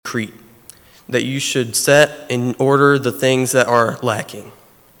Crete, that you should set in order the things that are lacking,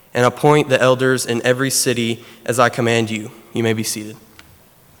 and appoint the elders in every city as I command you. You may be seated.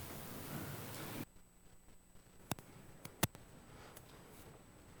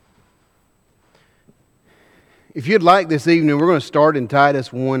 If you'd like this evening, we're going to start in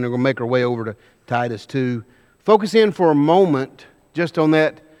Titus 1 and we're going to make our way over to Titus 2. Focus in for a moment just on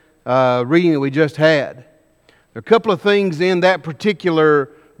that reading that we just had. There are a couple of things in that particular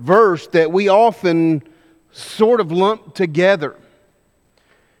verse that we often sort of lump together.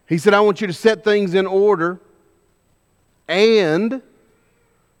 He said, I want you to set things in order and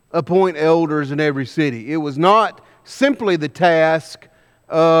appoint elders in every city. It was not simply the task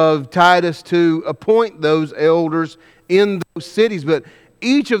of Titus to appoint those elders in those cities, but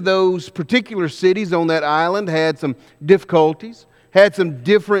each of those particular cities on that island had some difficulties, had some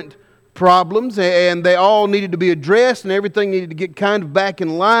different problems, and they all needed to be addressed, and everything needed to get kind of back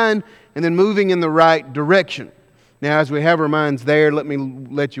in line and then moving in the right direction. Now, as we have our minds there, let me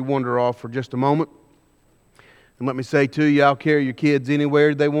let you wander off for just a moment. And let me say to you, I'll carry your kids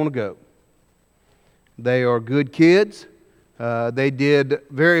anywhere they want to go. They are good kids. They did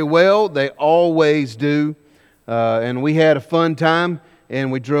very well. They always do. And we had a fun time, and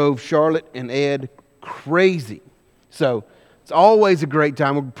we drove Charlotte and Ed crazy. So it's always a great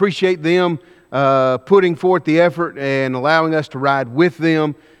time. We appreciate them putting forth the effort and allowing us to ride with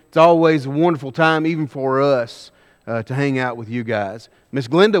them. It's always a wonderful time, even for us, to hang out with you guys. Miss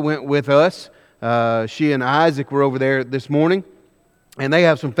Glenda went with us. She and Isaac were over there this morning, and they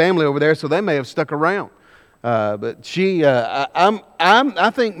have some family over there, so they may have stuck around. But she,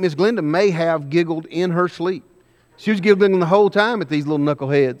 I think Miss Glenda may have giggled in her sleep. She was giggling the whole time at these little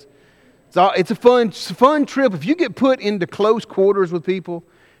knuckleheads. It's a fun trip. If you get put into close quarters with people,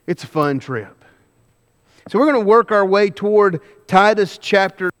 it's a fun trip. So we're going to work our way toward Titus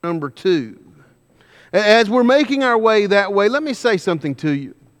chapter number 2. As we're making our way that way, let me say something to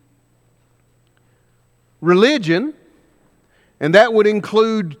you. Religion, and that would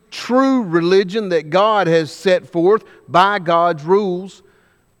include true religion that God has set forth by God's rules,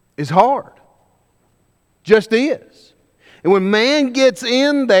 is hard. Just is. And when man gets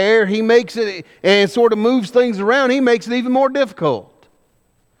in there, he makes it, and sort of moves things around, he makes it even more difficult.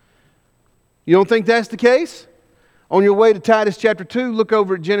 You don't think that's the case? On your way to Titus chapter 2, look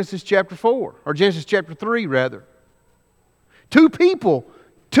over at Genesis chapter 4, or Genesis chapter 3 rather. Two people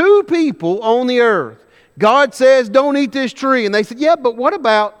on the earth. God says, don't eat this tree. And they said, yeah, but what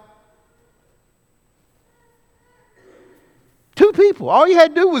about two people? All you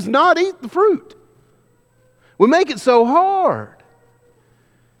had to do was not eat the fruit. We make it so hard.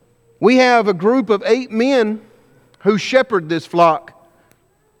 We have a group of 8 men who shepherd this flock.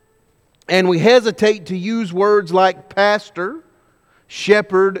 And we hesitate to use words like pastor,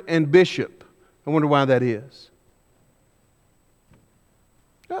 shepherd, and bishop. I wonder why that is.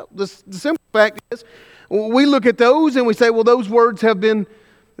 Well, the simple fact is, we look at those and we say, well, those words have been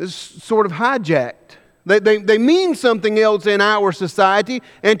sort of hijacked. They mean something else in our society,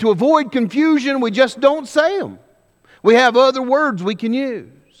 and to avoid confusion, we just don't say them. We have other words we can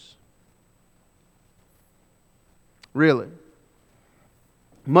use. Really.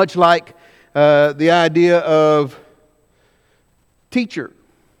 Much like the idea of teacher,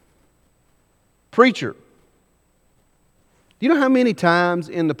 preacher. Do you know how many times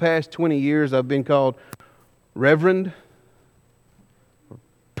in the past 20 years I've been called reverend,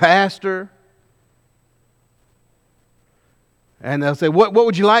 pastor? And they'll say, what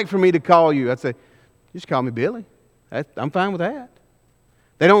would you like for me to call you? I'd say, just call me Billy. I'm fine with that.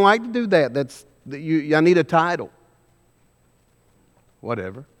 They don't like to do that. I need a title.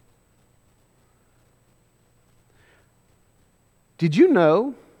 Whatever. Did you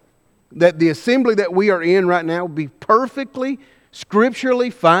know that the assembly that we are in right now would be perfectly, scripturally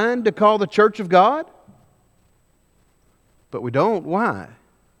fine to call the church of God? But we don't. Why?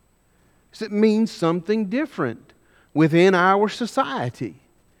 Because it means something different within our society.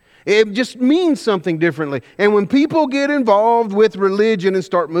 It just means something differently. And when people get involved with religion and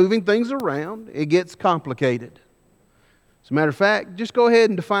start moving things around, it gets complicated. As a matter of fact, just go ahead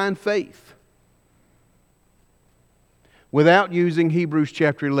and define faith without using Hebrews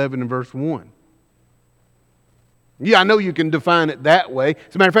chapter 11 and verse 1. Yeah, I know you can define it that way.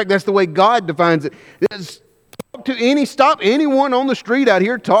 As a matter of fact, that's the way God defines it. Stop anyone on the street out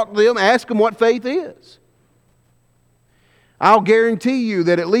here, talk to them, ask them what faith is. I'll guarantee you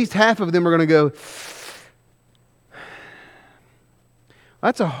that at least half of them are going to go,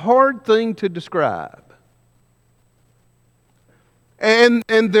 that's a hard thing to describe. And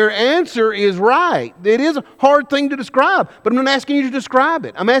their answer is right. It is a hard thing to describe, but I'm not asking you to describe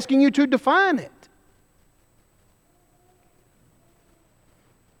it. I'm asking you to define it.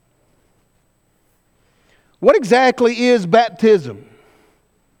 What exactly is baptism?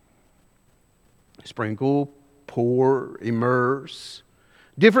 Sprinkle, pour, immerse.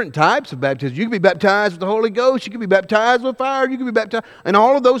 Different types of baptism. You can be baptized with the Holy Ghost. You can be baptized with fire. You can be baptized. And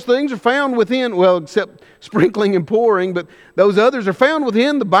all of those things are found within, well, except sprinkling and pouring, but those others are found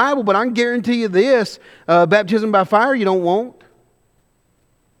within the Bible. But I can guarantee you this, baptism by fire you don't want.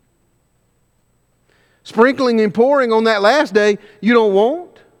 Sprinkling and pouring on that last day you don't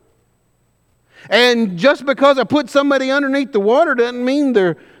want. And just because I put somebody underneath the water doesn't mean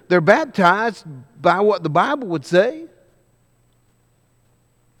they're baptized by what the Bible would say.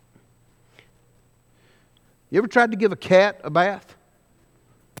 You ever tried to give a cat a bath?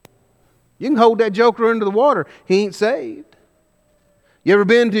 You can hold that joker under the water. He ain't saved. You ever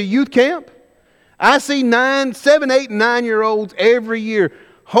been to youth camp? I see 7, 8, and 9-year-olds every year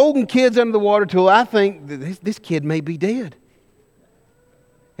holding kids under the water till I think this kid may be dead.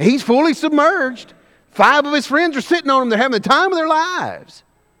 He's fully submerged. 5 of his friends are sitting on him. They're having the time of their lives.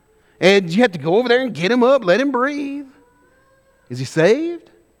 And you have to go over there and get him up, let him breathe. Is he saved?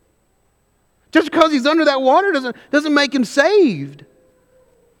 Just because he's under that water doesn't make him saved.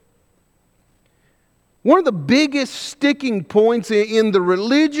 One of the biggest sticking points in the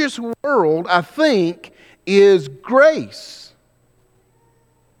religious world, I think, is grace.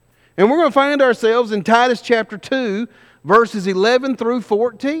 And we're going to find ourselves in Titus chapter 2, verses 11 through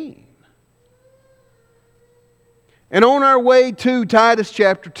 14. And on our way to Titus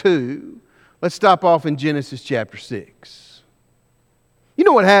chapter 2, let's stop off in Genesis chapter 6. You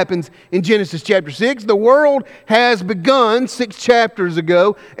know what happens in Genesis chapter 6? The world has begun 6 chapters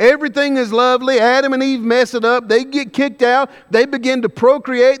ago. Everything is lovely. Adam and Eve mess it up. They get kicked out. They begin to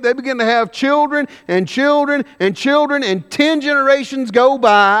procreate. They begin to have children and children and children, and 10 generations go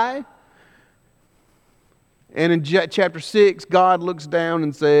by. And in chapter 6, God looks down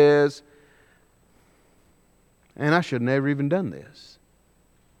and says, and I should have never even done this.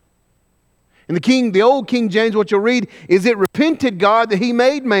 In the old King James, what you'll read is, it repented God that He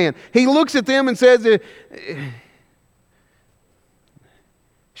made man. He looks at them and says,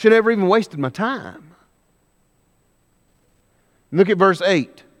 should never even wasted my time. Look at verse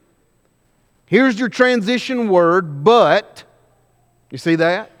 8. Here's your transition word, but. You see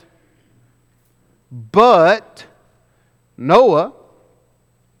that? But Noah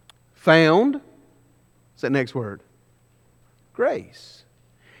found, what's that next word? Grace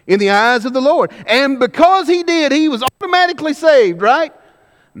in the eyes of the Lord. And because he did, he was automatically saved, right?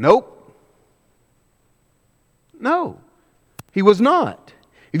 Nope. No, he was not.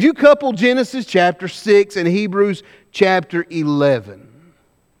 If you couple Genesis chapter 6 and Hebrews chapter 11,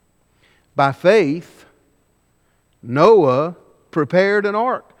 by faith, Noah prepared an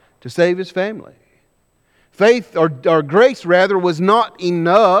ark to save his family. Faith, or grace rather, was not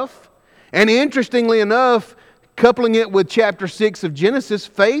enough. And interestingly enough, coupling it with chapter 6 of Genesis,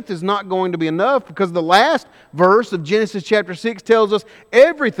 faith is not going to be enough, because the last verse of Genesis chapter 6 tells us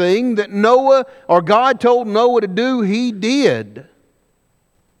everything that Noah, or God told Noah to do, he did.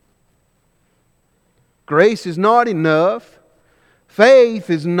 Grace is not enough. Faith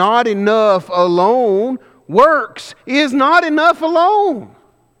is not enough alone. Works is not enough alone.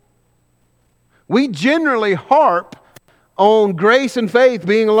 We generally harp on grace and faith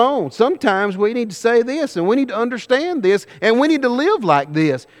being alone. Sometimes we need to say this, and we need to understand this, and we need to live like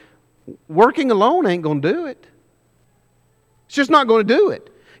this. Working alone ain't going to do it. It's just not going to do it.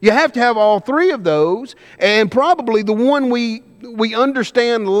 You have to have all 3 of those, and probably the one we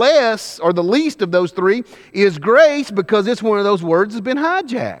understand less, or the least of those 3, is grace, because it's one of those words that's been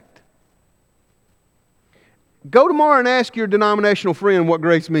hijacked. Go tomorrow and ask your denominational friend what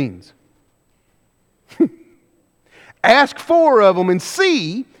grace means. Ask 4 of them and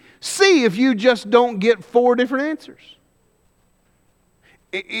see if you just don't get 4 different answers.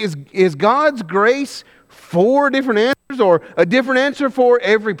 Is God's grace 4 different answers, or a different answer for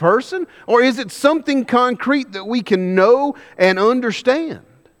every person? Or is it something concrete that we can know and understand?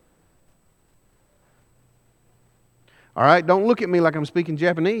 All right, don't look at me like I'm speaking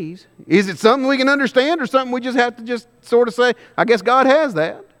Japanese. Is it something we can understand, or something we just have to just sort of say, I guess God has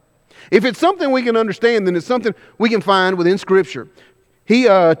that? If it's something we can understand, then it's something we can find within Scripture.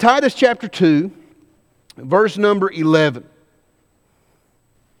 Titus chapter 2, verse number 11.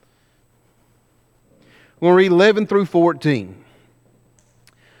 We'll read 11 through 14.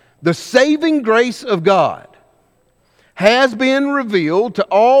 The saving grace of God has been revealed to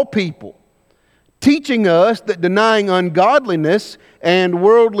all people, teaching us that denying ungodliness and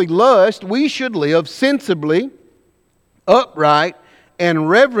worldly lust, we should live sensibly, upright, and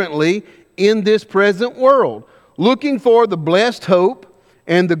reverently in this present world, looking for the blessed hope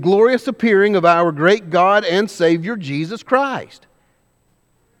and the glorious appearing of our great God and Savior, Jesus Christ.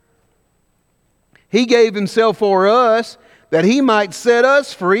 He gave Himself for us that He might set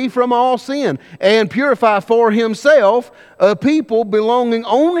us free from all sin and purify for Himself a people belonging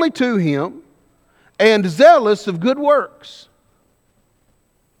only to Him and zealous of good works.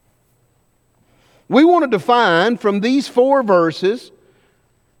 We want to define from these 4 verses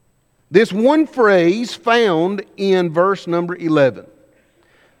this one phrase found in verse number 11.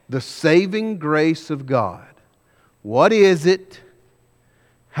 The saving grace of God. What is it?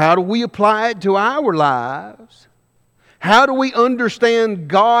 How do we apply it to our lives? How do we understand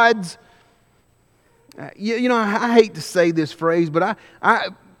God's... I hate to say this phrase, but I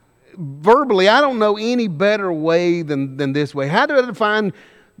verbally, I don't know any better way than this way. How do I define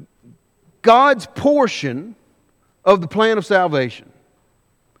God's portion of the plan of salvation?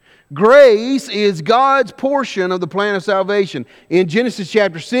 Grace is God's portion of the plan of salvation. In Genesis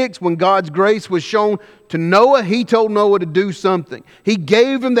chapter 6, when God's grace was shown to Noah, He told Noah to do something. He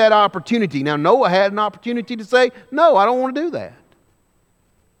gave him that opportunity. Now, Noah had an opportunity to say, no, I don't want to do that.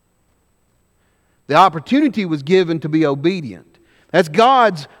 The opportunity was given to be obedient. That's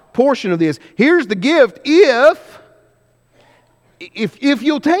God's portion of this. Here's the gift if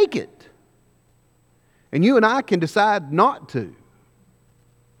you'll take it. And you and I can decide not to.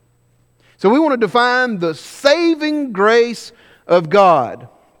 So we want to define the saving grace of God.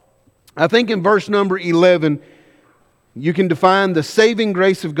 I think in verse number 11, you can define the saving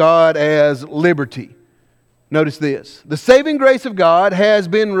grace of God as liberty. Notice this. The saving grace of God has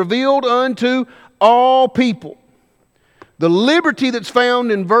been revealed unto all people. The liberty that's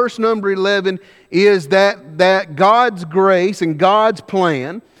found in verse number 11 is that God's grace and God's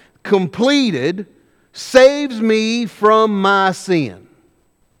plan completed saves me from my sin.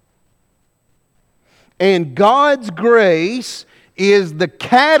 And God's grace is the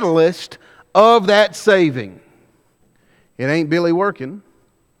catalyst of that saving. It ain't Billy working.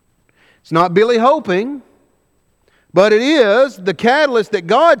 It's not Billy hoping. But it is the catalyst that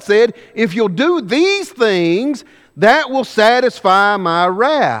God said, if you'll do these things, that will satisfy my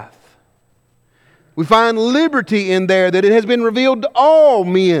wrath. We find liberty in there, that it has been revealed to all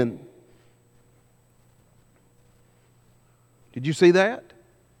men. Did you see that?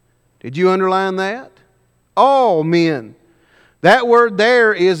 Did you underline that? All men. That word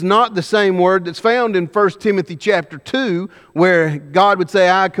there is not the same word that's found in 1 Timothy chapter 2, where God would say,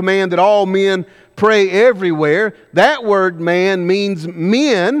 I command that all men pray everywhere. That word man means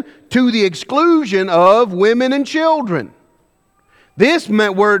men to the exclusion of women and children. This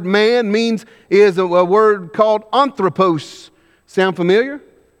word man is a word called anthropos. Sound familiar?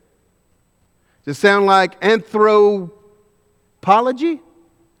 Does it sound like anthropology?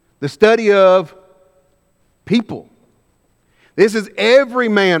 The study of people. This is every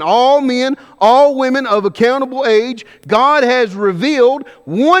man, all men, all women of accountable age. God has revealed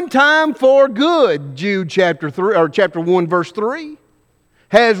one time for good, Jude chapter 1 verse 3,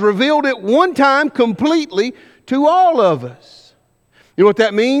 has revealed it one time completely to all of us. You know what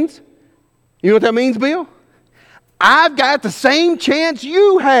that means? You know what that means, Bill? I've got the same chance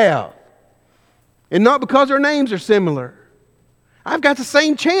you have. And not because our names are similar. I've got the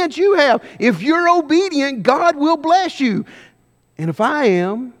same chance you have. If you're obedient, God will bless you. And if I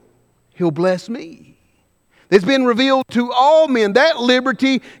am, He'll bless me. It's been revealed to all men. That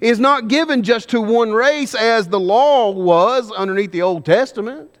liberty is not given just to one race as the law was underneath the Old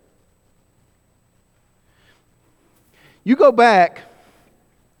Testament. You go back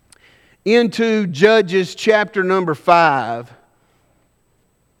into Judges chapter number 5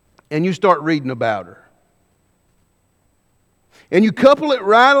 and you start reading about her. And you couple it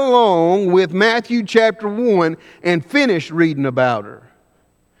right along with Matthew chapter 1 and finish reading about her.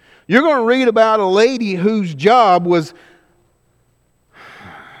 You're going to read about a lady whose job was,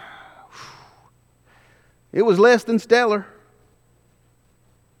 it was less than stellar.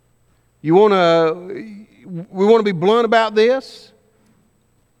 We want to be blunt about this.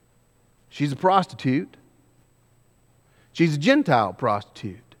 She's a prostitute. She's a Gentile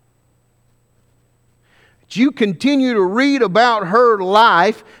prostitute. You continue to read about her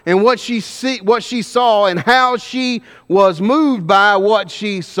life and what she saw and how she was moved by what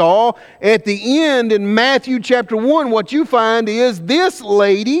she saw. At the end in Matthew chapter 1, what you find is this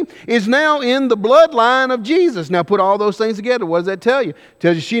lady is now in the bloodline of Jesus. Now put all those things together. What does that tell you? It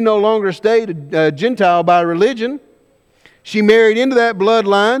tells you she no longer stayed a Gentile by religion. She married into that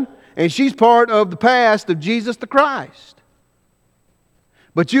bloodline. and she's part of the past of Jesus the Christ.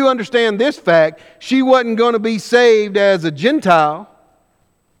 But you understand this fact, she wasn't going to be saved as a Gentile.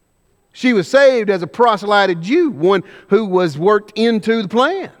 She was saved as a proselyted Jew, one who was worked into the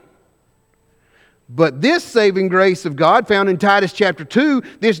plan. But this saving grace of God, found in Titus chapter 2,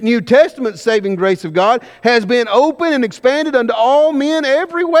 this New Testament saving grace of God, has been opened and expanded unto all men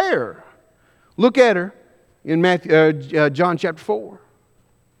everywhere. Look at her in John chapter 4.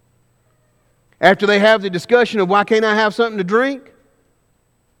 After they have the discussion of why can't I have something to drink?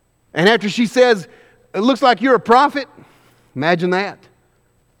 And after she says, it looks like you're a prophet. Imagine that.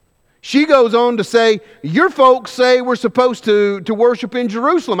 She goes on to say, your folks say we're supposed to worship in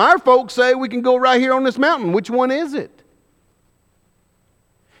Jerusalem. Our folks say we can go right here on this mountain. Which one is it?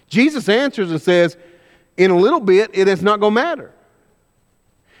 Jesus answers and says, in a little bit, it is not going to matter.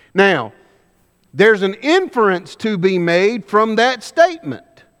 Now, there's an inference to be made from that statement.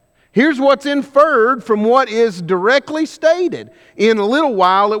 Here's what's inferred from what is directly stated. In a little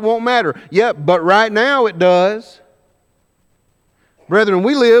while, it won't matter. Yep, but right now it does. Brethren,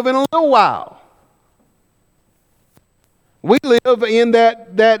 we live in a little while. We live in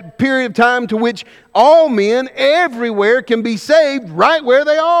that period of time to which all men everywhere can be saved right where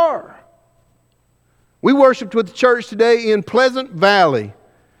they are. We worshiped with the church today in Pleasant Valley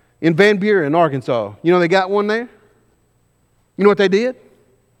in Van Buren, Arkansas. You know they got one there? You know what they did?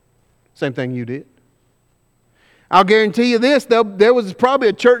 Same thing you did. I'll guarantee you this, there was probably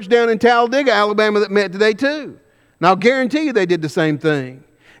a church down in Talladega, Alabama that met today too. And I'll guarantee you they did the same thing.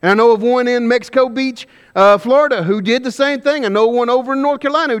 And I know of one in Mexico Beach, Florida, who did the same thing. I know one over in North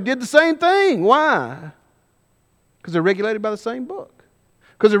Carolina who did the same thing. Why? Because they're regulated by the same book.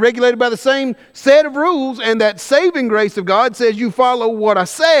 Because they're regulated by the same set of rules, and that saving grace of God says you follow what I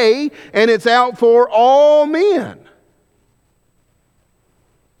say, and it's out for all men.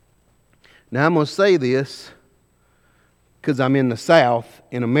 Now I'm going to say this because I'm in the South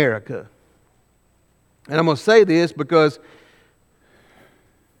in America. And I'm going to say this because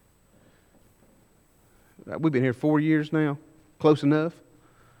we've been here 4 years now, close enough.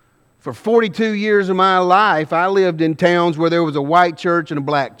 For 42 years of my life, I lived in towns where there was a white church and a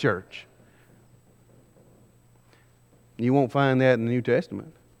black church. You won't find that in the New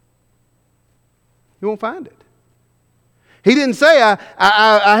Testament. You won't find it. He didn't say,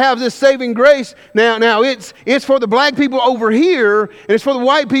 I have this saving grace. Now it's for the black people over here, and it's for the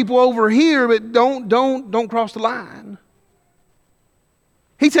white people over here, but don't cross the line.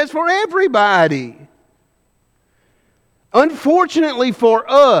 He says for everybody. Unfortunately for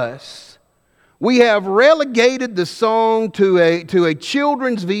us, we have relegated the song to a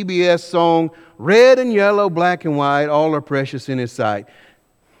children's VBS song, red and yellow, black and white, all are precious in His sight.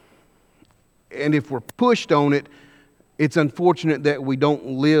 And if we're pushed on it, it's unfortunate that we don't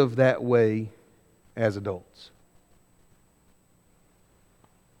live that way as adults.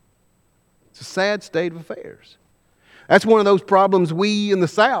 It's a sad state of affairs. That's one of those problems we in the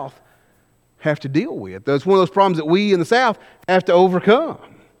South have to deal with. That's one of those problems that we in the South have to overcome.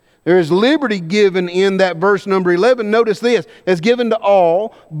 There is liberty given in that verse number 11. Notice this, it's given to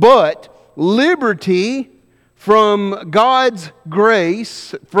all, but liberty from God's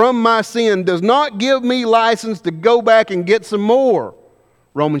grace, from my sin, does not give me license to go back and get some more.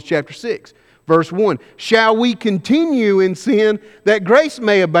 Romans chapter 6, verse 1. Shall we continue in sin that grace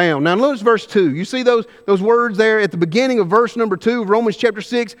may abound? Now notice verse 2. You see those words there at the beginning of verse number 2 of Romans chapter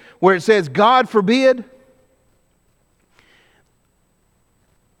 6 where it says, God forbid?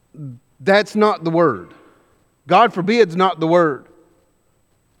 That's not the word. God forbid's not the word.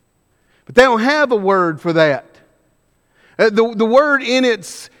 But they don't have a word for that. The word in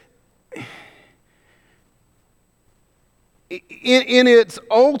its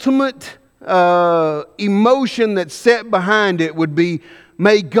ultimate emotion that's set behind it would be,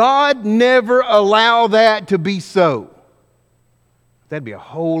 may God never allow that to be so. That'd be a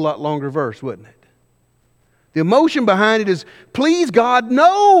whole lot longer verse, wouldn't it? The emotion behind it is, please God,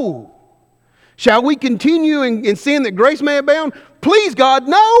 no. Shall we continue in sin that grace may abound? Please God,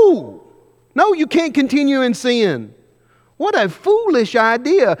 no. No, you can't continue in sin. What a foolish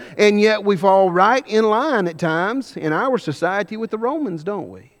idea. And yet we fall right in line at times in our society with the Romans, don't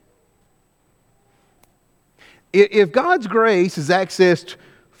we? If God's grace is accessed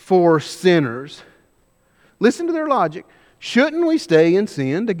for sinners, listen to their logic. Shouldn't we stay in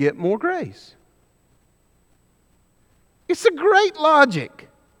sin to get more grace? It's a great logic.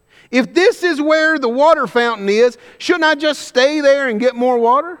 If this is where the water fountain is, shouldn't I just stay there and get more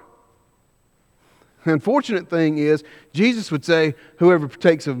water? The unfortunate thing is, Jesus would say, whoever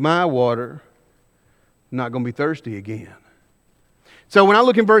partakes of my water, not going to be thirsty again. So when I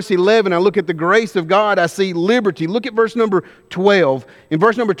look in verse 11, I look at the grace of God, I see liberty. Look at verse number 12. In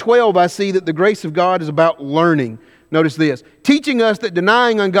verse number 12, I see that the grace of God is about learning. Notice this. Teaching us that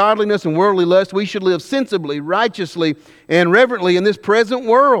denying ungodliness and worldly lust, we should live sensibly, righteously, and reverently in this present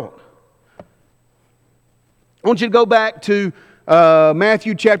world. I want you to go back to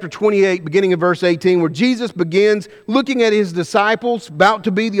Matthew chapter 28, beginning of verse 18, where Jesus begins looking at His disciples, about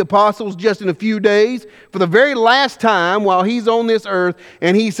to be the apostles just in a few days, for the very last time while He's on this earth,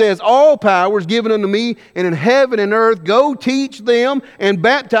 and He says, all power is given unto me, and in heaven and earth, go teach them and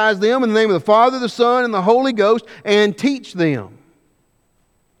baptize them in the name of the Father, the Son, and the Holy Ghost, and teach them.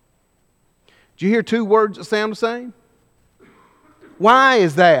 Did you hear two words that sound the same? Why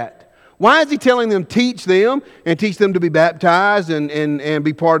is that? Why is He telling them teach them and teach them to be baptized and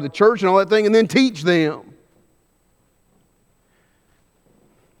be part of the church and all that thing, and then teach them?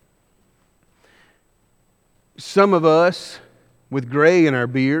 Some of us with gray in our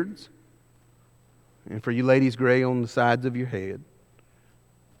beards, and for you ladies, gray on the sides of your head,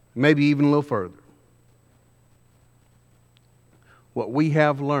 maybe even a little further. What we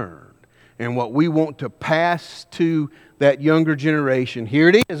have learned and what we want to pass to that younger generation. Here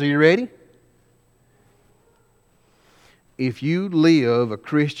it is. Are you ready? If you live a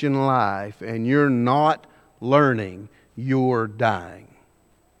Christian life and you're not learning, you're dying.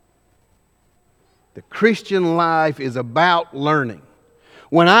 The Christian life is about learning.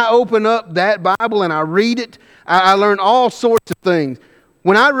 When I open up that Bible and I read it, I learn all sorts of things.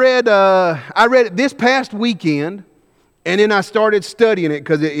 When I read it this past weekend, and then I started studying it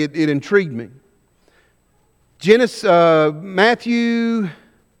because it intrigued me. Matthew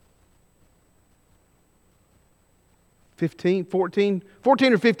 14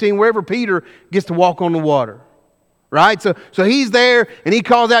 or 15, wherever Peter gets to walk on the water. Right? So he's there and he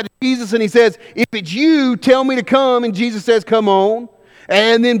calls out to Jesus and he says, if it's you, tell me to come. And Jesus says, come on.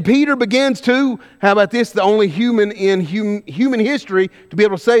 And then Peter begins to, how about this, the only human in human history to be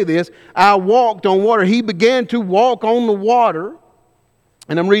able to say this, I walked on water. He began to walk on the water.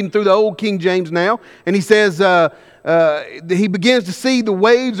 And I'm reading through the old King James now. And he says, he begins to see the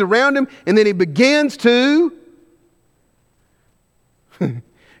waves around him. And then he begins to...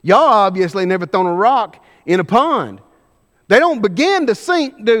 Y'all obviously never thrown a rock in a pond. They don't begin to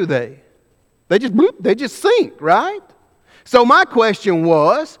sink, do they? They just bloop, they just sink, right? So my question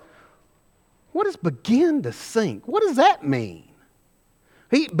was, what does begin to sink? What does that mean?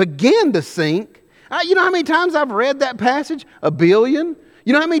 He began to sink. You know how many times I've read that passage? 1 billion.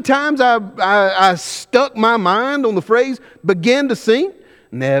 You know how many times I stuck my mind on the phrase begin to sink?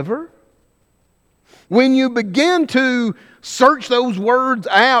 Never. When you begin to search those words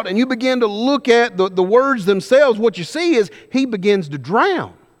out and you begin to look at the words themselves, what you see is he begins to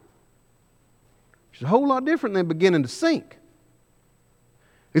drown. It's a whole lot different than beginning to sink.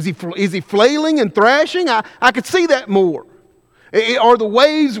 Is he flailing and thrashing? I could see that more. Are the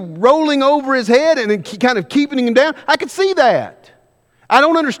waves rolling over his head and kind of keeping him down? I could see that. I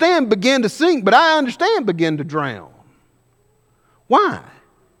don't understand begin to sink, but I understand begin to drown. Why?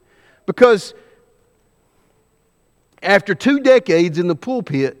 Because after 2 decades in the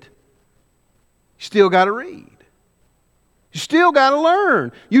pulpit, you still got to read. You still got to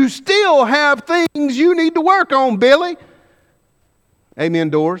learn. You still have things you need to work on, Billy. Amen,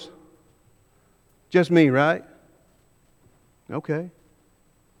 Doors. Just me, right? Okay.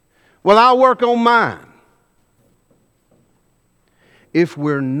 Well, I'll work on mine. If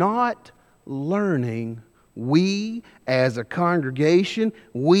we're not learning, we as a congregation,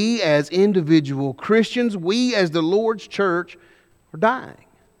 we as individual Christians, we as the Lord's church are dying.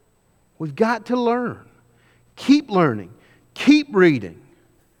 We've got to learn. Keep learning. Keep reading.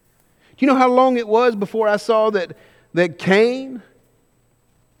 Do you know how long it was before I saw that Cain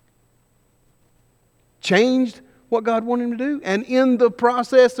changed what God wanted him to do? And in the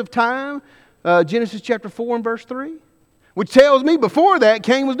process of time, Genesis chapter 4 and verse 3, which tells me before that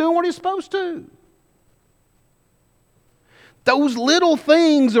Cain was doing what he was supposed to. Those little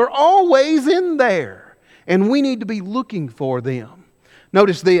things are always in there, and we need to be looking for them.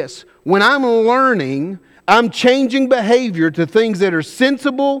 Notice this. When I'm learning, I'm changing behavior to things that are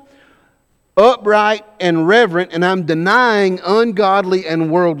sensible, upright, and reverent, and I'm denying ungodly and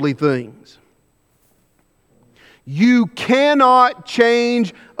worldly things. You cannot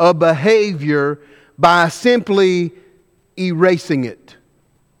change a behavior by simply erasing it.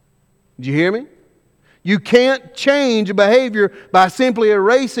 Did you hear me? You can't change a behavior by simply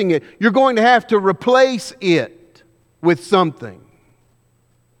erasing it. You're going to have to replace it with something.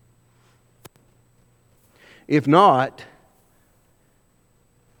 If not,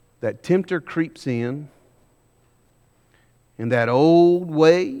 that tempter creeps in And that old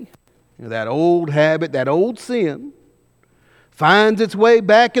way, that old habit, that old sin finds its way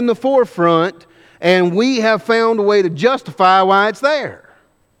back in the forefront, and we have found a way to justify why it's there.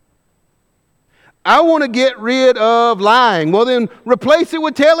 I want to get rid of lying. Well, then replace it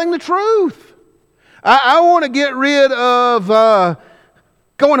with telling the truth. I want to get rid of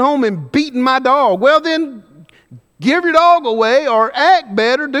going home and beating my dog. Well, then give your dog away or act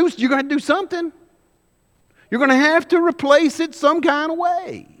better. You're going to do something. You're going to have to replace it some kind of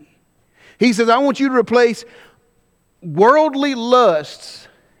way. He says, I want you to replace worldly lusts,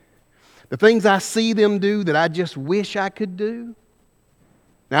 the things I see them do that I just wish I could do.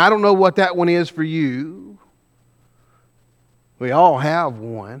 Now, I don't know what that one is for you. We all have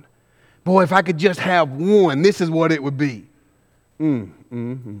one. Boy, if I could just have one, this is what it would be. You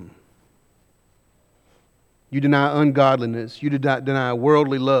deny ungodliness. You deny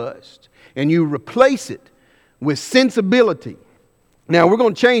worldly lust. And you replace it with sensibility. Now, we're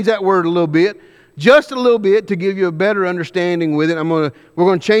going to change that word a little bit. Just a little bit to give you a better understanding with it. We're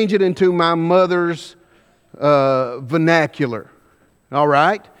going to change it into my mother's vernacular. All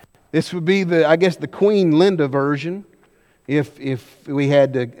right? This would be the Queen Linda version if we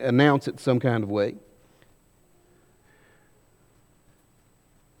had to announce it some kind of way.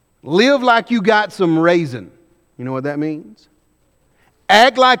 Live like you got some raisin. You know what that means?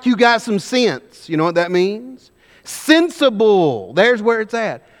 Act like you got some sense. You know what that means? Sensible. There's where it's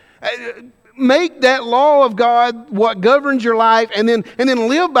at. Make that law of God what governs your life, and then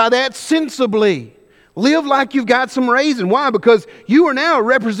live by that sensibly. Live like you've got some raisin. Why? Because you are now a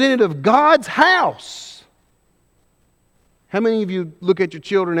representative of God's house. How many of you look at your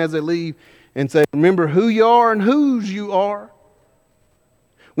children as they leave and say, remember who you are and whose you are?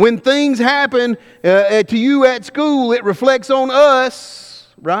 When things happen to you at school, it reflects on us,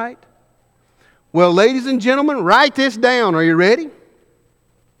 right? Well, ladies and gentlemen, write this down. Are you ready?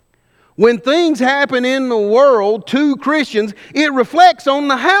 When things happen in the world to Christians, it reflects on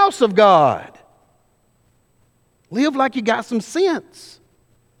the house of God. Live like you got some sense.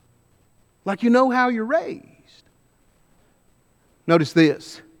 Like you know how you're raised. Notice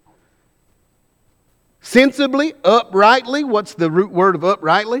this. Sensibly, uprightly. What's the root word of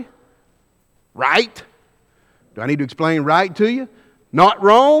uprightly? Right. Do I need to explain right to you? Not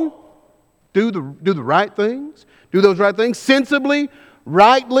wrong. Do the right things. Do those right things. Sensibly,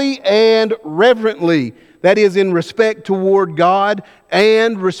 rightly, and reverently. That is in respect toward God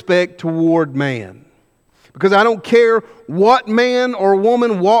and respect toward man. Because I don't care what man or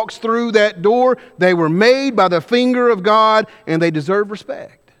woman walks through that door, they were made by the finger of God and they deserve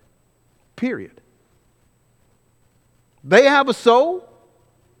respect. Period. They have a soul,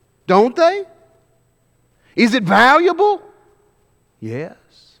 don't they? Is it valuable? Yes.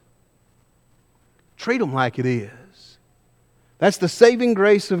 Treat them like it is. That's the saving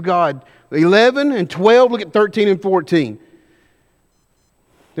grace of God. 11 and 12, look at 13 and 14.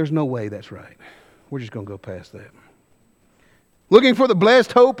 There's no way that's right. We're just going to go past that. Looking for the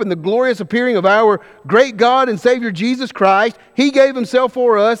blessed hope and the glorious appearing of our great God and Savior Jesus Christ, He gave Himself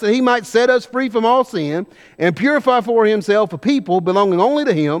for us that He might set us free from all sin and purify for Himself a people belonging only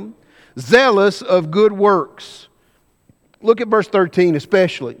to Him, zealous of good works. Look at verse 13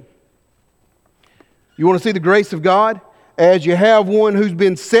 especially. You want to see the grace of God? As you have one who's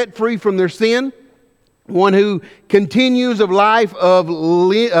been set free from their sin, one who continues a life of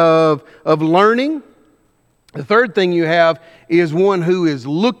learning. The third thing you have is one who is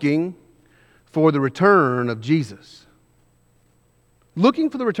looking for the return of Jesus. Looking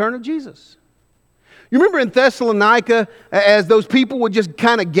for the return of Jesus. You remember in Thessalonica, as those people would just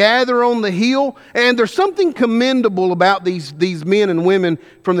kind of gather on the hill, and there's something commendable about these men and women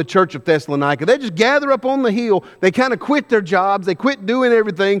from the church of Thessalonica. They just gather up on the hill. They kind of quit their jobs. They quit doing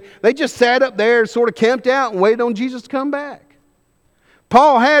everything. They just sat up there, sort of camped out, and waited on Jesus to come back.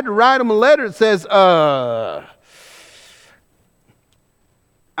 Paul had to write them a letter that says, I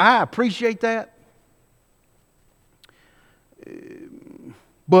appreciate that,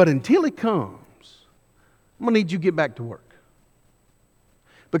 but until He comes, I'm going to need you to get back to work.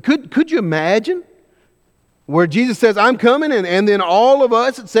 But could you imagine where Jesus says, I'm coming, and then all of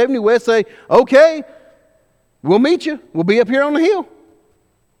us at 70 West say, okay, we'll meet you. We'll be up here on the hill.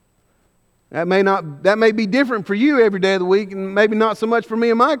 That may be different for you every day of the week, and maybe not so much for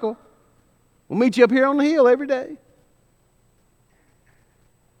me and Michael. We'll meet you up here on the hill every day.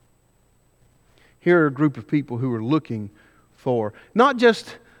 Here are a group of people who are looking for not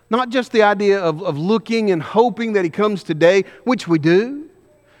just the idea of looking and hoping that He comes today, which we do.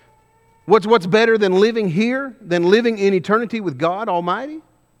 What's better than living here, than living in eternity with God Almighty?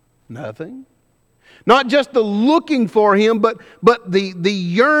 Nothing. Not just the looking for Him, but the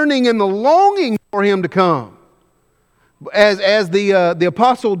yearning and the longing for Him to come. As the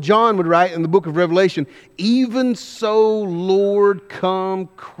Apostle John would write in the book of Revelation, even so, Lord, come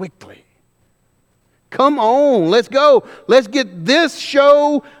quickly. Come on, let's go. Let's get this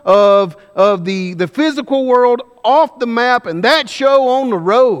show of the physical world off the map and that show on the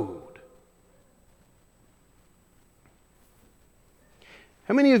road.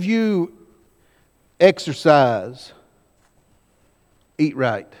 How many of you exercise, eat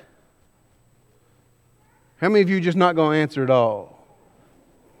right? How many of you just not going to answer at all?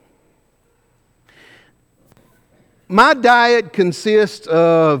 My diet consists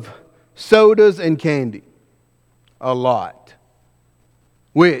of sodas and candy. A lot.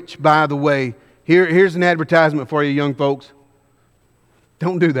 Which, by the way, here's an advertisement for you young folks.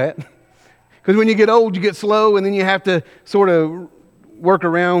 Don't do that. Because when you get old, you get slow, and then you have to sort of work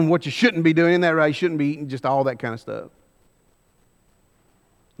around what you shouldn't be doing. Isn't that right? You shouldn't be eating just all that kind of stuff.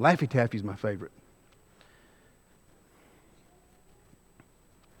 Laffy Taffy is my favorite.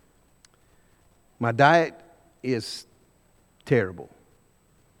 My diet is terrible.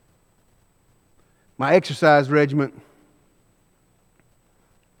 My exercise regimen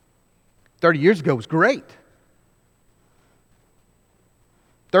 30 years ago was great.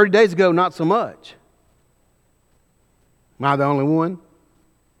 30 days ago, not so much. Am I the only one?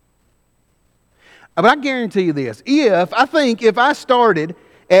 But I guarantee you this. If I started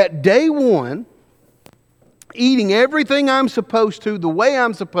at day one, eating everything I'm supposed to, the way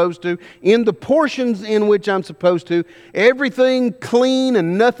I'm supposed to, in the portions in which I'm supposed to, everything clean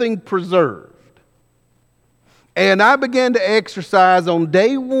and nothing preserved, and I began to exercise on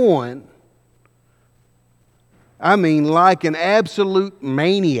day one, I mean like an absolute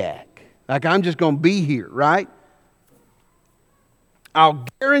maniac. Like I'm just going to be here, right? I'll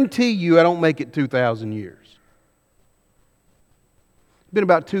guarantee you I don't make it 2,000 years. It's been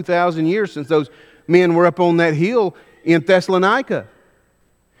about 2,000 years since those men were up on that hill in Thessalonica.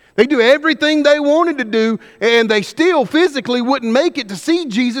 They do everything they wanted to do, and they still physically wouldn't make it to see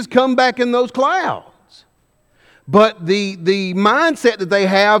Jesus come back in those clouds. But the mindset that they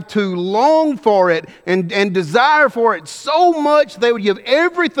have to long for it and desire for it so much, they would give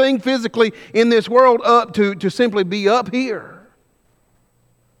everything physically in this world up to simply be up here,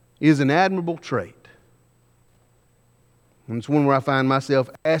 is an admirable trait. And it's one where I find myself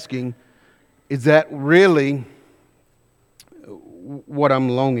asking, is that really what I'm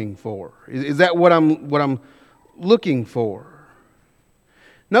longing for? Is that what I'm looking for?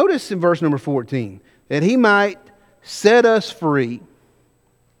 Notice in verse number 14, that He might set us free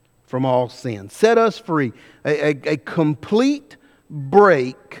from all sin. Set us free. A complete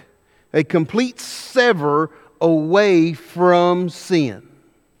break, a complete sever away from sin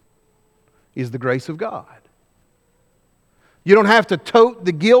is the grace of God. You don't have to tote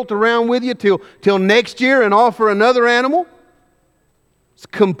the guilt around with you till next year and offer another animal. It's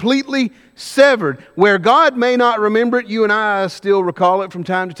completely severed. Where God may not remember it, you and I still recall it from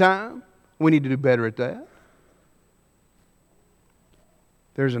time to time. We need to do better at that.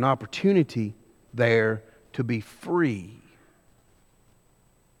 There's an opportunity there to be free.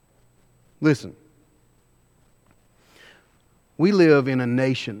 Listen, we live in a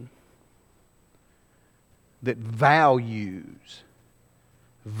nation that values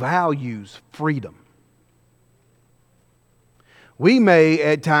freedom. We may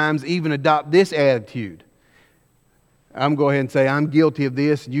at times even adopt this attitude. I'm going to go ahead and say, I'm guilty of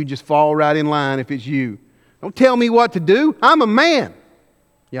this, and you just fall right in line if it's you. Don't tell me what to do. I'm a man.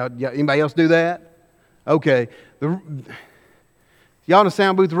 Anybody else do that? Okay. Y'all in the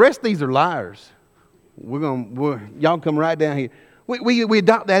sound booth, the rest of these are liars. Y'all come right down here. We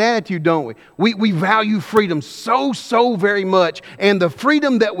adopt that attitude, don't we? We value freedom so very much. And the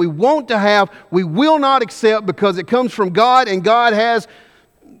freedom that we want to have, we will not accept because it comes from God, and God has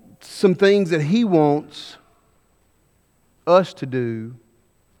some things that He wants us to do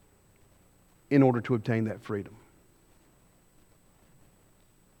in order to obtain that freedom.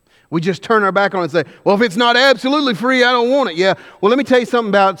 We just turn our back on it and say, well, if it's not absolutely free, I don't want it. Yeah, well, let me tell you something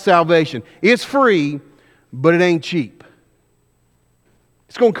about salvation. It's free, but it ain't cheap.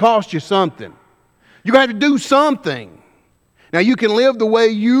 It's going to cost you something. You're going to have to do something. Now, you can live the way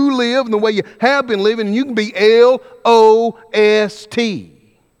you live and the way you have been living, and you can be L-O-S-T.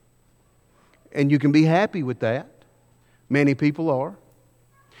 And you can be happy with that. Many people are.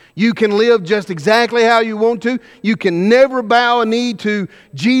 You can live just exactly how you want to. You can never bow a knee to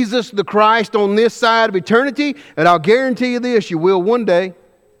Jesus the Christ on this side of eternity. And I'll guarantee you this, you will one day.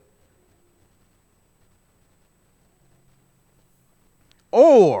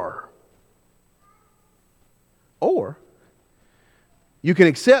 Or You can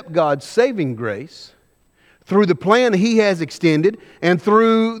accept God's saving grace through the plan He has extended and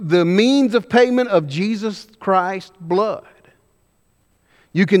through the means of payment of Jesus Christ's blood.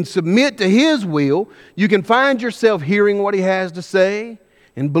 You can submit to His will. You can find yourself hearing what He has to say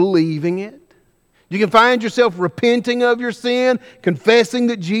and believing it. You can find yourself repenting of your sin, confessing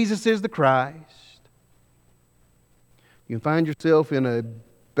that Jesus is the Christ. You can find yourself in a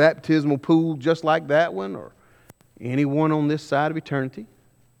baptismal pool just like that one or any one on this side of eternity,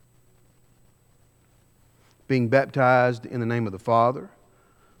 being baptized in the name of the Father,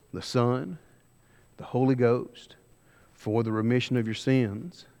 the Son, the Holy Ghost for the remission of your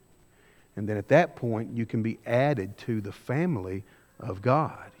sins. And then at that point, you can be added to the family of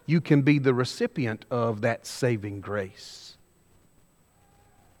God. You can be the recipient of that saving grace.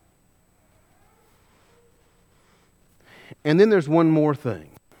 And then there's one more thing.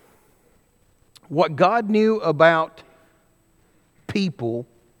 What God knew about people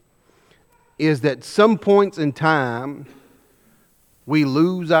is that some points in time we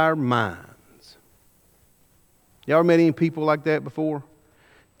lose our minds. Y'all ever met any people like that before?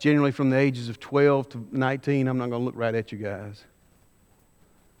 Generally from the ages of 12 to 19. I'm not going to look right at you guys.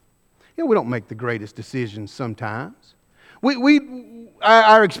 You know, we don't make the greatest decisions sometimes.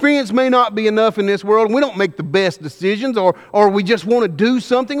 Our experience may not be enough in this world, and we don't make the best decisions, or we just want to do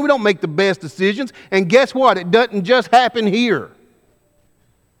something. We don't make the best decisions. And guess what? It doesn't just happen here.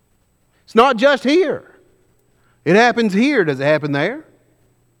 It's not just here. It happens here. Does it happen there?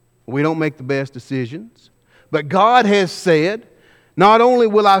 We don't make the best decisions. But God has said, not only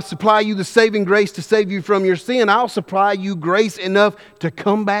will I supply you the saving grace to save you from your sin, I'll supply you grace enough to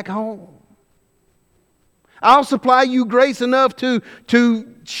come back home. I'll supply you grace enough to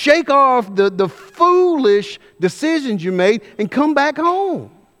shake off the foolish decisions you made and come back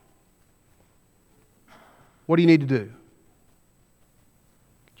home. What do you need to do?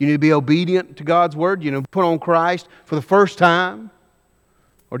 You need to be obedient to God's Word? You know, put on Christ for the first time?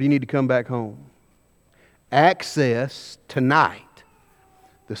 Or do you need to come back home? Access tonight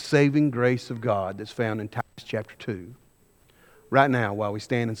the saving grace of God that's found in Titus chapter 2. Right now, while we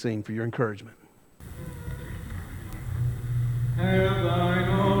stand and sing for your encouragement. Have thine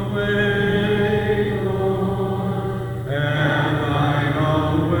own way.